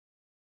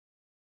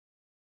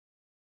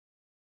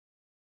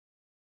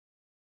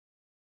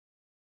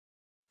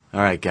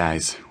Alright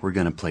guys, we're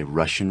gonna play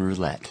Russian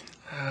roulette.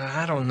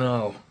 I don't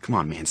know. Come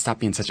on man, stop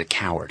being such a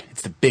coward.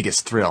 It's the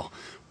biggest thrill.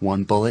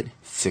 1 bullet,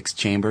 6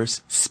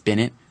 chambers, spin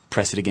it,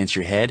 press it against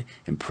your head,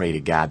 and pray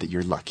to God that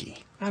you're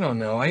lucky. I don't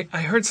know. I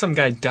heard some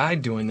guy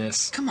died doing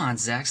this. Come on,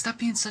 Zach, stop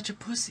being such a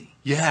pussy.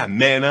 Yeah,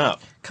 man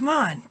up. Come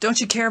on, don't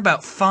you care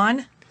about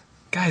fun?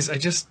 Guys, I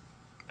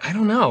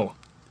don't know.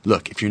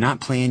 Look, if you're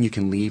not playing, you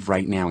can leave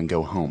right now and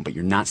go home, but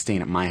you're not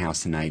staying at my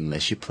house tonight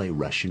unless you play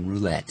Russian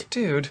roulette.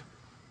 Dude,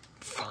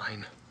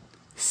 fine.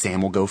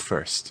 Sam will go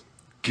first.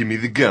 Give me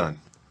the gun.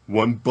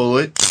 1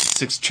 bullet,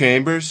 6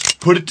 chambers,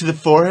 put it to the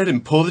forehead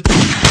and pull the...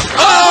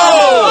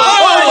 Oh!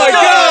 Oh my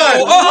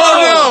God! Oh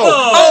no!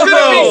 Oh,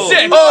 no!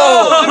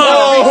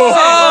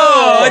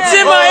 Oh, it's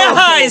in my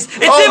eyes! It's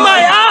in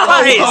my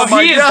eyes! Oh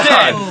my He is God!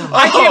 dead!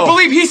 I can't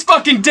believe he's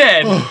fucking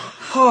dead!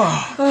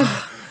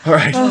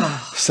 Alright,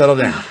 settle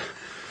down.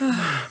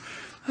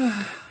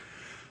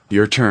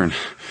 Your turn.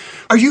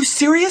 Are you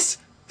serious?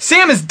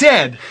 Sam is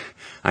dead!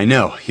 I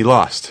know, he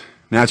lost.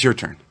 Now it's your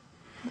turn.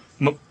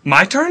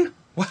 My turn?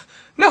 What?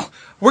 No,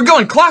 we're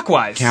going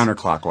clockwise.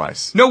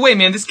 Counterclockwise. No way,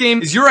 man. This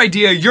game is your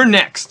idea. You're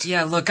next.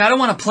 Yeah, look, I don't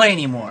want to play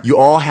anymore. You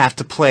all have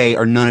to play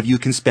or none of you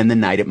can spend the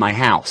night at my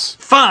house.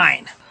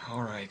 Fine.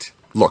 All right.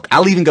 Look,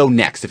 I'll even go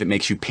next if it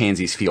makes you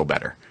pansies feel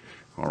better.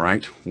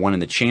 Alright, 1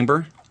 in the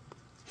chamber,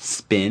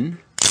 spin,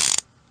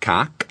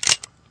 cock,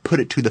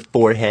 put it to the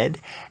forehead,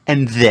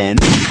 and then...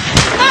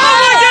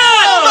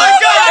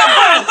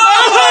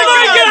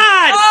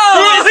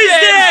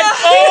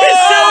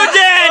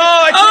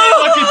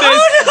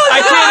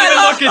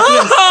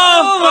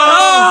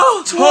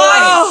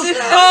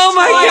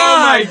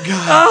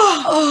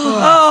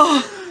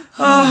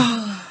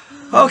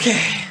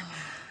 Okay.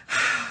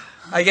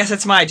 I guess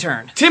it's my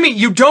turn. Timmy,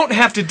 you don't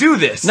have to do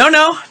this.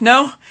 No.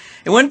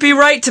 It wouldn't be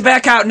right to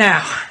back out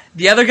now.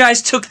 The other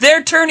guys took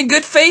their turn in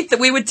good faith that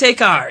we would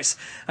take ours.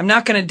 I'm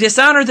not going to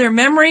dishonor their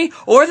memory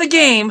or the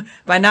game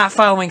by not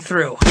following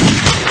through.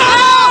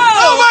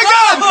 Oh my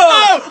God!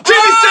 Oh!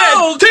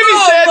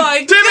 Timmy's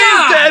dead!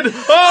 Timmy's dead!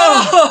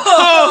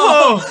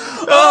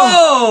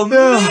 Oh,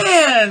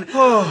 man!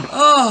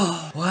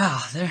 Oh,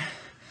 wow,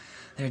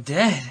 they're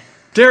dead.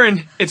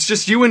 Darren, it's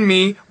just you and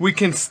me. We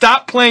can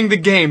stop playing the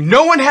game.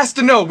 No one has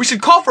to know. We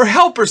should call for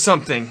help or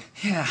something.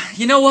 Yeah,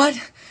 you know what?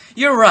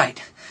 You're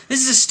right.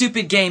 This is a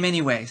stupid game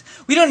anyways.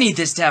 We don't need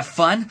this to have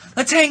fun.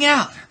 Let's hang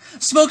out,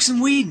 smoke some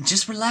weed, and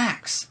just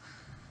relax.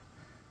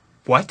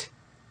 What?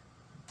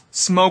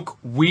 Smoke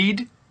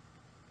weed?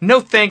 No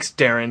thanks,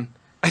 Darren.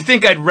 I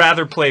think I'd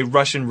rather play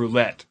Russian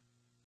roulette.